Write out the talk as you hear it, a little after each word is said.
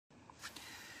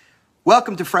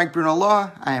Welcome to Frank Bruno Law.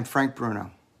 I am Frank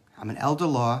Bruno. I'm an elder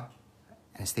law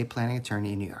and estate planning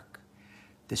attorney in New York.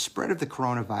 The spread of the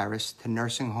coronavirus to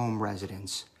nursing home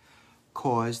residents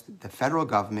caused the federal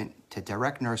government to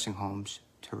direct nursing homes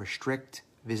to restrict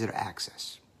visitor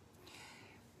access.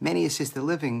 Many assisted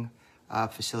living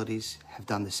facilities have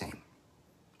done the same.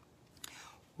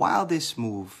 While this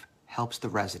move helps the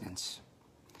residents,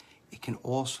 it can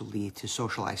also lead to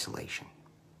social isolation.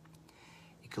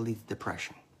 It can lead to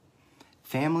depression.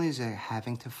 Families are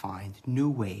having to find new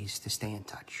ways to stay in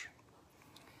touch.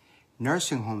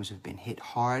 Nursing homes have been hit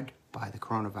hard by the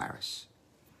coronavirus.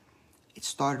 It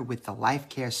started with the Life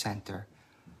Care Center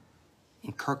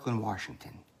in Kirkland,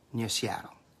 Washington, near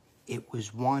Seattle. It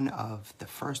was one of the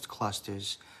first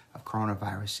clusters of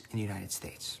coronavirus in the United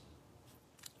States.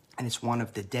 And it's one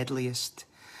of the deadliest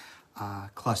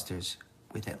clusters,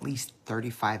 with at least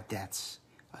 35 deaths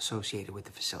associated with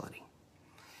the facility.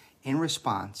 In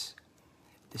response,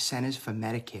 the Centers for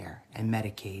Medicare and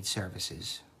Medicaid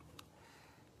Services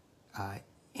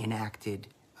enacted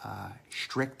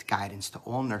strict guidance to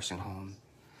all nursing homes.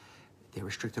 They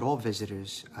restricted all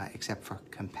visitors except for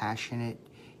compassionate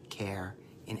care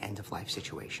in end-of-life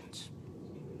situations.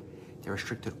 They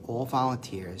restricted all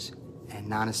volunteers and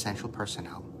non-essential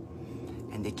personnel,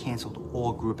 and they canceled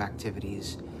all group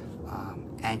activities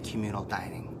and communal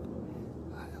dining.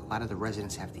 A lot of the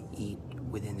residents have to eat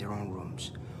within their own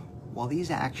rooms. While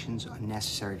these actions are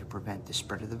necessary to prevent the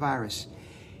spread of the virus,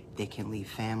 they can leave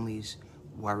families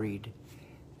worried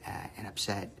and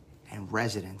upset, and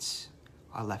residents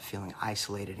are left feeling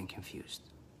isolated and confused.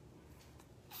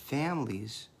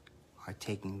 Families are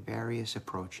taking various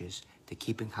approaches to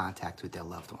keep in contact with their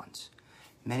loved ones,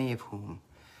 many of whom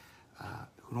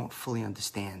who don't fully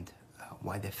understand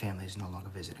why their family is no longer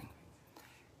visiting.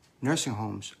 Nursing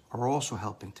homes are also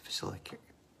helping to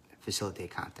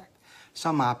facilitate contact.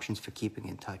 Some options for keeping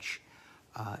in touch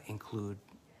include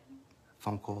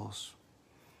phone calls.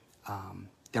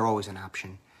 They're always an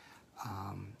option.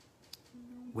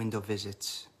 Window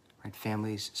visits, right?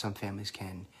 Some families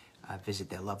can visit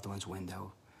their loved one's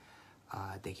window.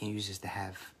 They can use this to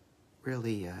have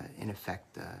really, in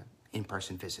effect,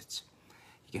 in-person visits.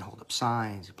 You can hold up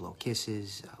signs, blow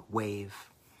kisses, wave,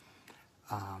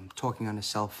 talking on the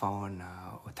cell phone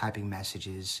or typing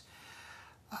messages,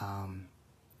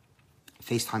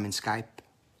 FaceTime and Skype.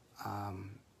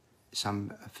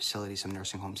 Some facilities, some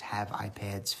nursing homes have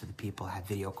iPads for the people, have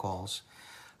video calls.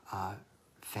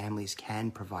 Families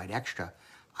can provide extra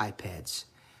iPads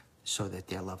so that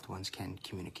their loved ones can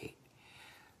communicate.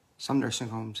 Some nursing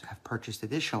homes have purchased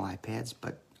additional iPads,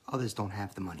 but others don't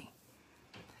have the money.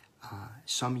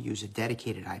 Some use a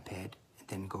dedicated iPad and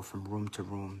then go from room to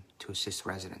room to assist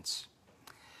residents.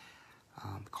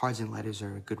 Cards and letters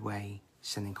are a good way.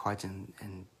 Sending cards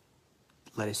and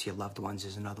letters to your loved ones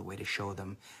is another way to show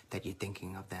them that you're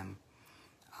thinking of them.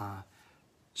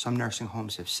 Some nursing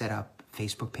homes have set up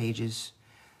Facebook pages.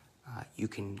 You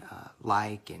can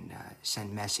like and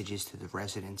send messages to the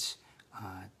residents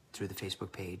through the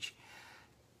Facebook page.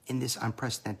 In this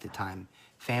unprecedented time,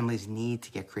 families need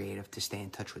to get creative to stay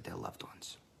in touch with their loved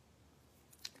ones.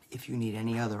 If you need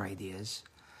any other ideas,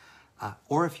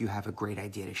 or if you have a great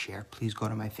idea to share, please go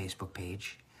to my Facebook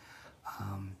page.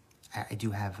 I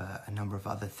do have a number of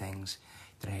other things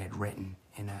that I had written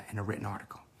in a written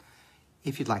article.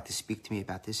 If you'd like to speak to me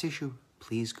about this issue,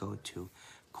 please go to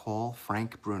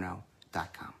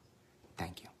callfrankbruno.com.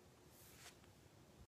 Thank you.